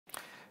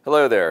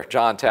Hello there,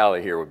 John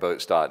Talley here with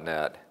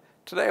Boats.net.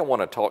 Today I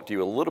want to talk to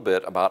you a little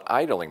bit about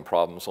idling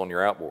problems on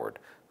your outboard.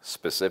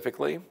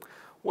 Specifically,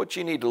 what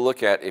you need to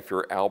look at if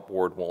your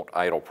outboard won't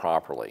idle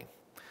properly.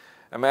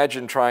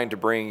 Imagine trying to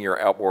bring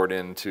your outboard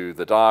into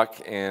the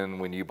dock and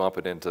when you bump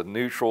it into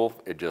neutral,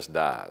 it just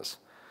dies.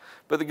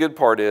 But the good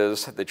part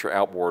is that your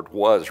outboard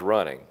was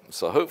running,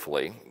 so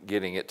hopefully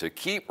getting it to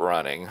keep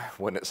running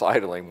when it's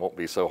idling won't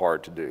be so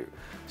hard to do.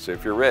 So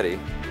if you're ready,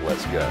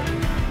 let's go.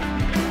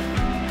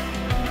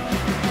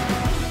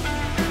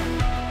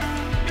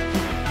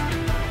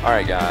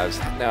 Alright guys,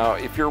 now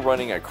if you're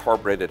running a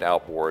carbureted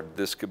outboard,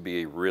 this could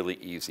be a really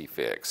easy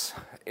fix.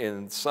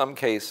 In some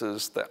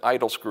cases, the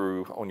idle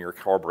screw on your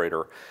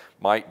carburetor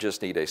might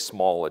just need a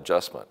small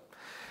adjustment,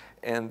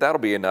 and that'll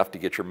be enough to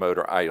get your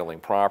motor idling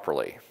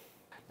properly.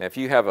 Now if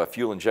you have a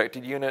fuel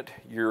injected unit,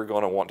 you're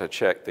going to want to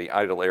check the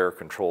idle air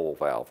control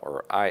valve,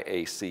 or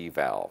IAC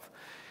valve.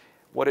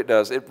 What it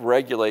does, it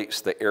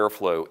regulates the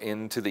airflow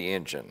into the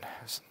engine.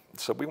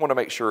 So we want to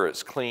make sure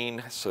it's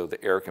clean so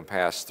the air can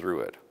pass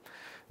through it.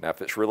 Now if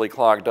it's really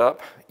clogged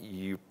up,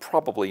 you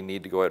probably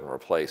need to go ahead and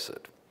replace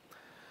it.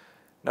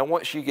 Now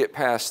once you get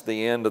past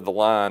the end of the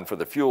line for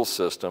the fuel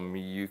system,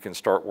 you can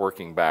start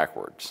working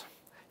backwards.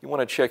 You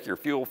want to check your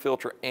fuel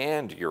filter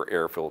and your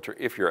air filter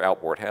if your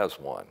outboard has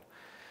one.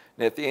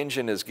 Now if the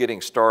engine is getting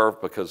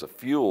starved because of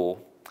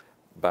fuel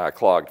by a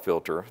clogged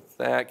filter,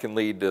 that can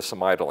lead to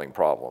some idling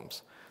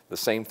problems. The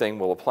same thing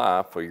will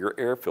apply for your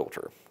air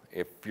filter.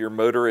 If your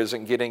motor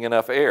isn't getting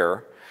enough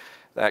air,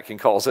 that can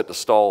cause it to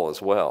stall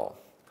as well.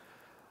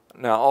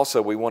 Now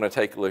also we want to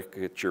take a look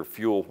at your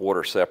fuel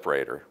water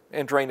separator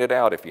and drain it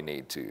out if you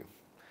need to.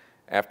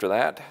 After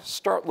that,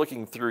 start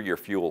looking through your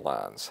fuel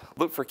lines.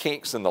 Look for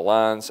kinks in the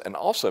lines and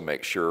also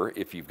make sure,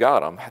 if you've got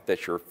them,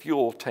 that your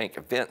fuel tank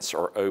vents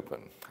are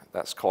open.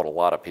 That's caught a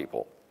lot of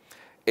people.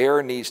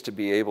 Air needs to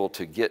be able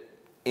to get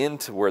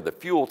into where the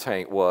fuel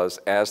tank was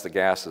as the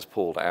gas is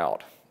pulled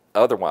out.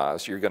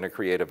 Otherwise, you're going to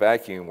create a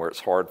vacuum where it's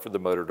hard for the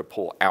motor to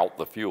pull out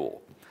the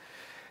fuel.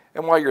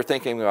 And while you're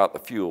thinking about the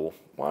fuel,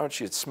 why don't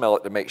you smell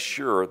it to make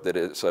sure that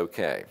it's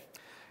okay.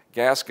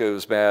 Gas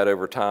goes bad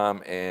over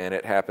time and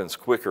it happens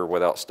quicker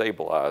without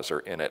stabilizer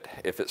in it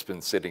if it's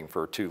been sitting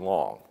for too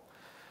long.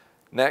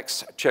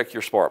 Next, check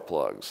your spark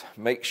plugs.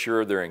 Make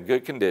sure they're in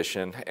good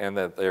condition and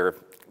that they're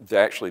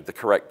actually the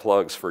correct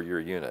plugs for your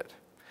unit.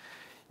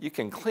 You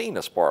can clean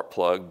a spark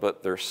plug,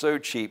 but they're so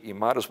cheap you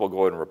might as well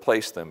go ahead and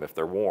replace them if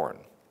they're worn.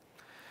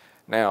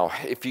 Now,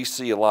 if you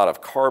see a lot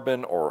of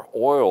carbon or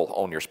oil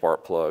on your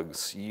spark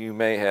plugs, you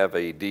may have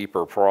a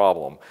deeper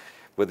problem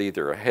with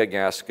either a head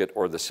gasket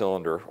or the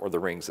cylinder or the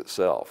rings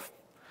itself.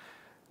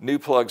 New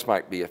plugs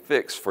might be a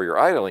fix for your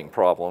idling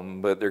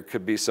problem, but there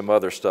could be some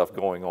other stuff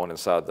going on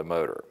inside the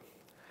motor.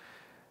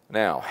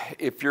 Now,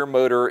 if your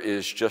motor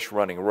is just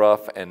running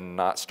rough and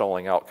not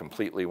stalling out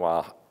completely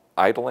while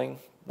idling,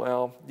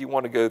 well, you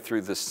want to go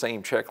through the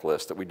same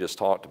checklist that we just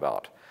talked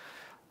about.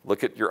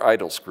 Look at your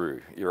idle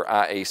screw, your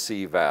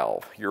IAC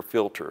valve, your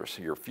filters,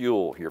 your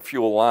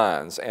fuel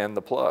lines, and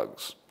the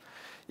plugs.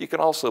 You can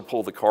also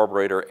pull the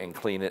carburetor and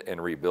clean it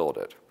and rebuild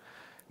it.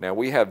 Now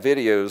we have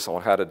videos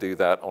on how to do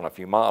that on a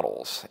few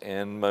models,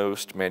 and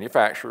most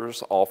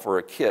manufacturers offer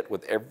a kit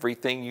with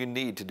everything you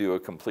need to do a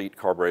complete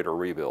carburetor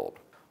rebuild.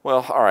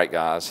 Well, all right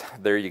guys,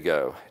 there you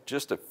go.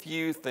 Just a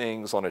few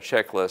things on a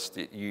checklist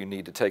that you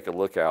need to take a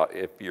look at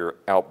if your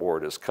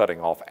outboard is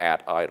cutting off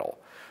at idle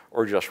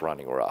or just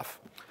running rough.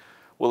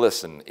 Well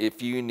listen,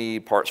 if you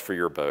need parts for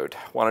your boat,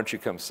 why don't you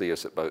come see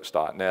us at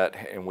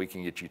Boats.net and we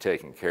can get you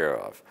taken care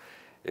of.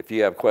 If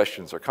you have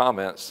questions or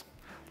comments,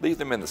 leave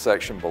them in the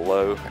section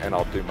below and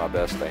I'll do my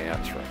best to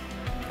answer them.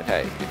 And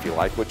hey, if you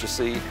like what you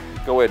see,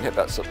 go ahead and hit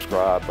that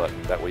subscribe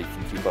button. That way you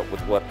can keep up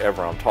with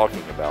whatever I'm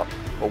talking about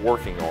or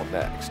working on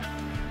next.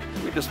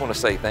 We just want to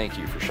say thank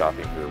you for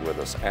shopping here with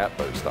us at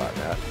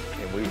Boats.net,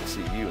 and we will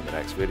see you in the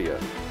next video.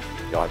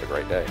 Y'all have a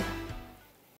great day.